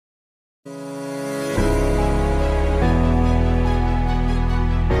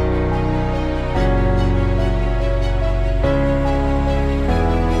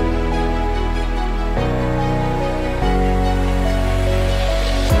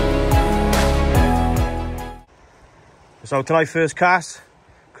So tonight, first cast.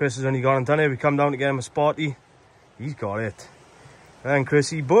 Chris has only gone and done it. We come down to get him a spotty. He's got it. And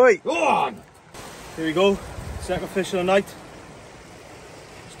Chrissy boy. Go on! Here we go. Second fish of the night.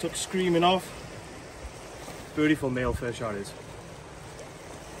 Just took screaming off. Beautiful male fish that is.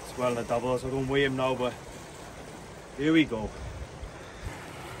 It's well in a double, so I don't weigh him now, but here we go.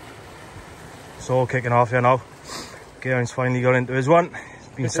 It's all kicking off here now. Geraint's finally got into his one.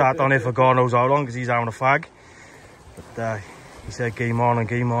 He's been sat on it for God knows how long because he's having a fag. But he said game on, and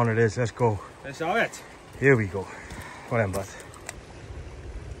game on it is. Let's go. Let's have it. Here we go. Well then, bud.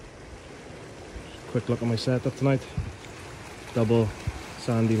 Quick look at my setup tonight. Double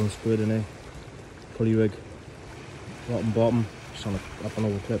sandy and squid in there. Pulley rig. Bottom. Just on a up and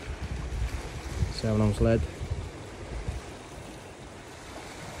over clip. 7-ounce lead.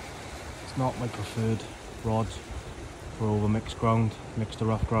 It's not my preferred rods for over mixed ground, mixed to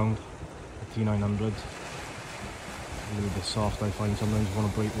rough ground. The T900. A little bit soft, I find sometimes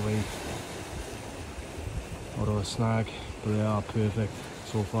want to break away out of a snag, but they are perfect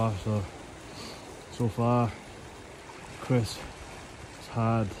so far. So far, Chris has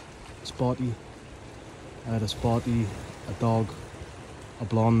had a spotty, I had a spotty, a dog, a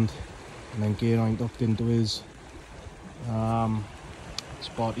blonde, and then Geraint ducked into his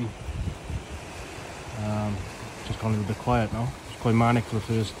spotty. Just gone a little bit quiet now. It's quite manic for the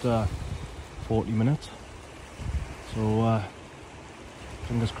first 40 minutes. So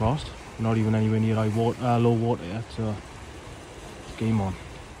fingers crossed. We're not even anywhere near low water yet, so it's game on.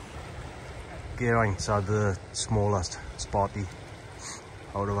 Geraint's had the smallest spotty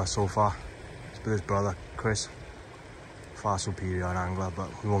out of us so far. It's with his brother Chris. Far superior angler, but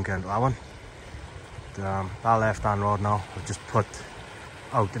we won't get into that one. That left hand rod now I've just put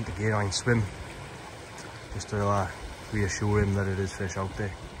out into Geraint's swim just to reassure him that it is fish out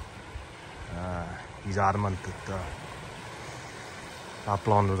there. He's adamant that that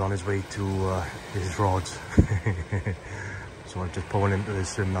blonde was on his way to his rods. So I'm just pulling him to his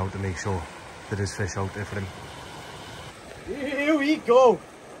swim now to make sure that there's fish out there for him. Here we go!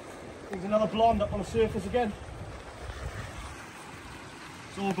 There's another blonde up on the surface again.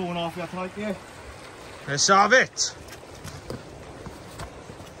 It's all going off here tonight, yeah. Let's have it!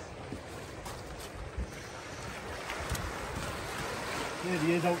 There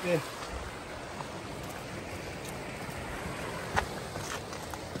he is out there.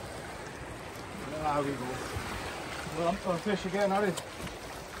 There we go. Well, I'm going to fish again, are we?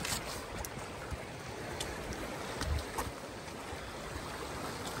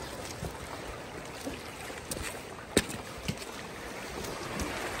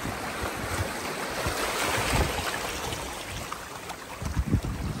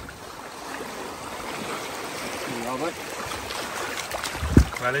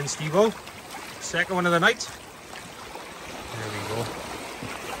 Well in, Steve-O. Second one of the night. There we go.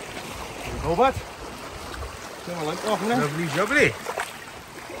 There we go, bud. Lovely jubbly.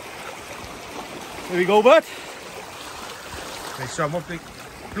 There we go, bud. Nice job, what big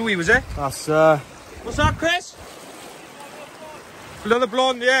bluey was it? That's what's that, Chris? Another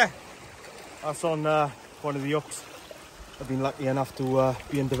blonde, yeah. That's on one of the hooks. I've been lucky enough to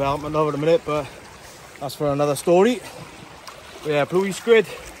be in development over the minute, but that's for another story. But yeah, bluey squid.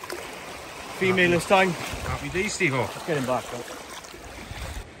 Female this time. Happy days, Steve-O. Let's get him back though.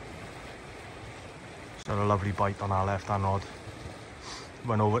 Had a lovely bite on our left hand rod.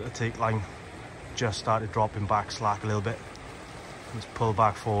 Went over to take line, just started dropping back slack a little bit. Let's pull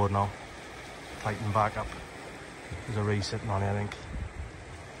back forward now, tighten back up. There's a ray sitting on it, I think.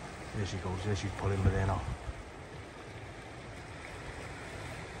 There she goes, there she's pulling with there now.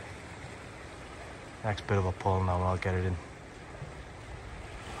 Next bit of a pull now and I'll get it in.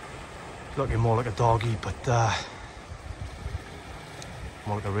 It's looking more like a doggy, but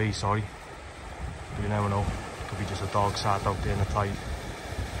more like a ray, sorry. But you never know, could be just a dog sat out there in the tide.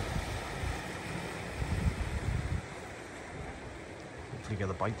 Hopefully get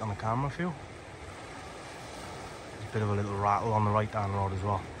the bite on the camera for you. There's a bit of a little rattle on the right hand rod as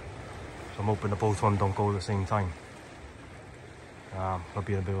well. So I'm hoping that both of them don't go at the same time. I'll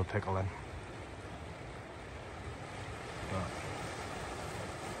be in a bit of a pickle then. But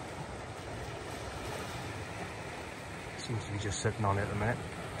seems to be just sitting on it at the minute.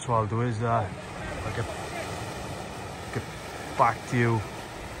 So what I'll do is I'll get back to you.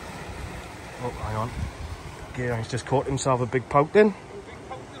 Oh, hang on. Geraint's just caught himself a big pouting.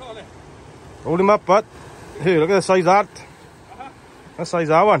 Hold him up, bud. Here, look at the size of that. What size is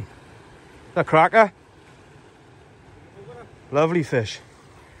that one? A cracker. Lovely fish.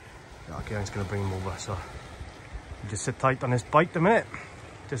 Yeah, Geraint's going to bring him over, so you just sit tight on this bite a minute,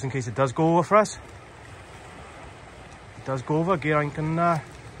 just in case it does go over for us. it does go over, Geraint can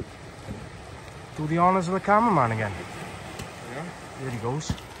do the honours of the cameraman again. Yeah. There he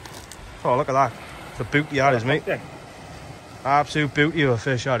goes. Oh, look at that. It's a beauty that is, mate. Absolute beauty of a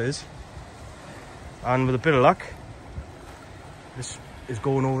fish that is. And with a bit of luck, this is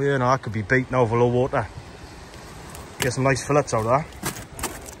going over here now. That could be bait now for low water. Get some nice fillets out of that.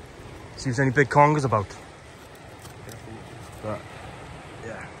 See if there's any big congers about. But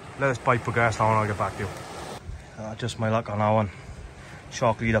yeah, let this bite progress now and I'll get back to you. Just my luck on that one.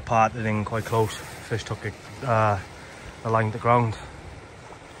 Shark leader parted in quite close. Fish took it, the line to ground.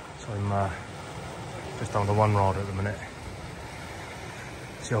 So I'm just down to 1 rod at the minute.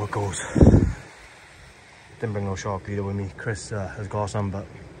 See how it goes. Didn't bring no shark leader with me. Chris has got some, but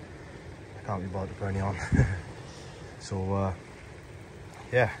I can't be bothered to put any on. So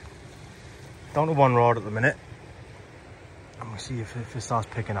yeah, down to 1 rod at the minute. I'm gonna see if it starts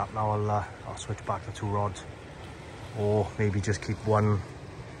picking up now. I'll switch back to 2 rods, or maybe just keep 1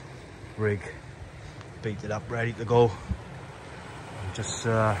 rig baited up, ready to go. And just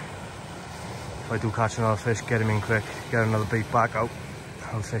if I do catch another fish, get him in quick, get another bait back out,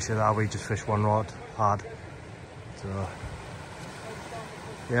 and fish it that way. Just fish 1 rod hard. So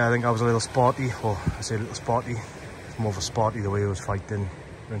yeah, I think I was a little spotty. Well, I say a little spotty. It's more of a spotty the way he was fighting.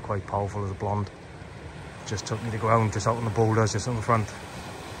 Been quite powerful as a blonde. Just took me to ground, just out on the boulders, just on the front.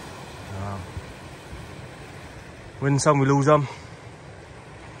 Win some, we lose them.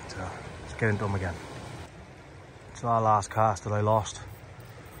 So let's get into them again. It's our last cast that I lost.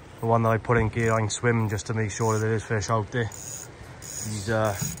 The one that I put in Geraint swim just to make sure that there is fish out there.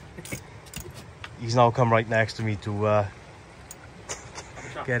 He's now come right next to me to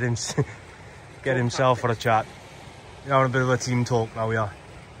get himself for a chat. We're having a bit of a team talk now, we are.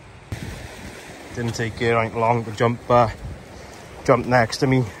 Didn't take Geraint long to jump next to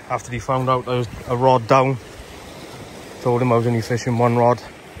me after he found out I was a rod down. Told him I was only fishing 1 rod.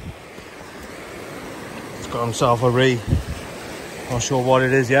 He's got himself a ray. Not sure what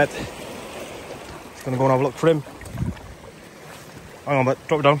it is yet. Just gonna go and have a look for him. Hang on, but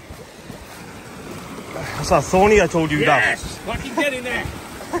drop it down. That's that thorny I told you, yes! Daff. Fucking get in there.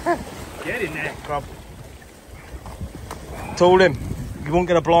 Get in there. Grab. Told him you won't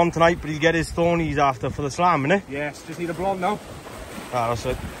get a blonde tonight, but he'll get his thornies after for the slam, innit? Yes, just need a blonde now. Ah, that's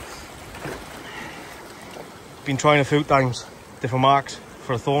it. Been trying a few times, different marks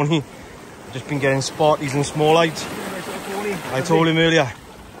for a thorny. Just been getting spotties and small lights. I told him earlier,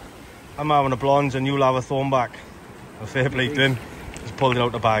 I'm having a blonde and you'll have a thornback. A fair play to him. He's pulled it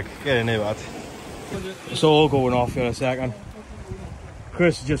out the bag. Get in there, lad. It's all going off here in a second.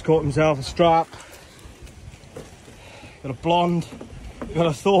 Chris has just caught himself a strap. Got a blonde. Got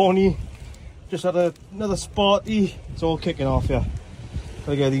a thorny. Just had another spotty. It's all kicking off here.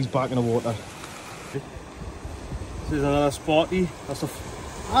 Gotta get these back in the water. This is another spotty. That's a...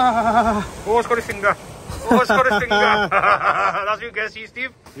 Oh, it's got a finger. Oh, it's got a finger. That's you guess,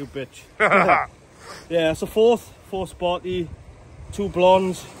 Steve. You bitch. Yeah, it's a fourth spotty. 2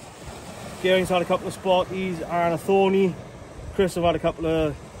 blondes. Geraint's had a couple of spotties and a thorny. Chris have had a couple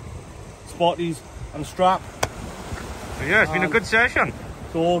of spotties and a strap. So yeah, it's been a good session.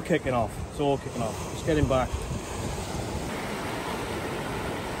 It's all kicking off. It's all kicking off. Just get him back.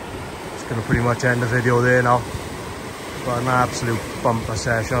 Just gonna pretty much end the video there now. Got an absolute bumper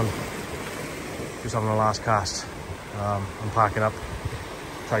session. Just having the last cast. I'm packing up.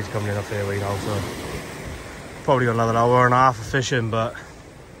 Tide's coming in a fairway now, so probably got another hour and a half of fishing, but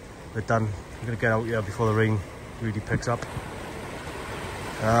we're done. I'm gonna get out here before the rain really picks up.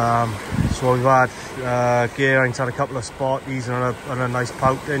 So we've had Geraint's had a couple of spotties and a nice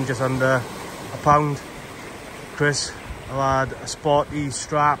pouting, just under a pound. Chris, I've had a spotty,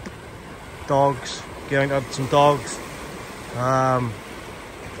 strap, dogs. Geraint had some dogs.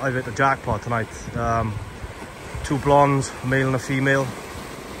 I've hit the jackpot tonight. 2 blondes, a male and a female.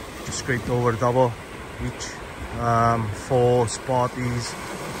 Just scraped over a double each. 4 spotties,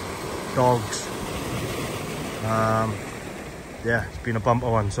 dogs. Yeah, it's been a bumper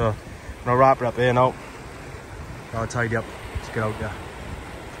one, so I'm gonna wrap it up here now. I'll tidy up. Let's get out there.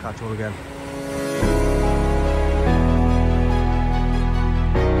 Catch you all again.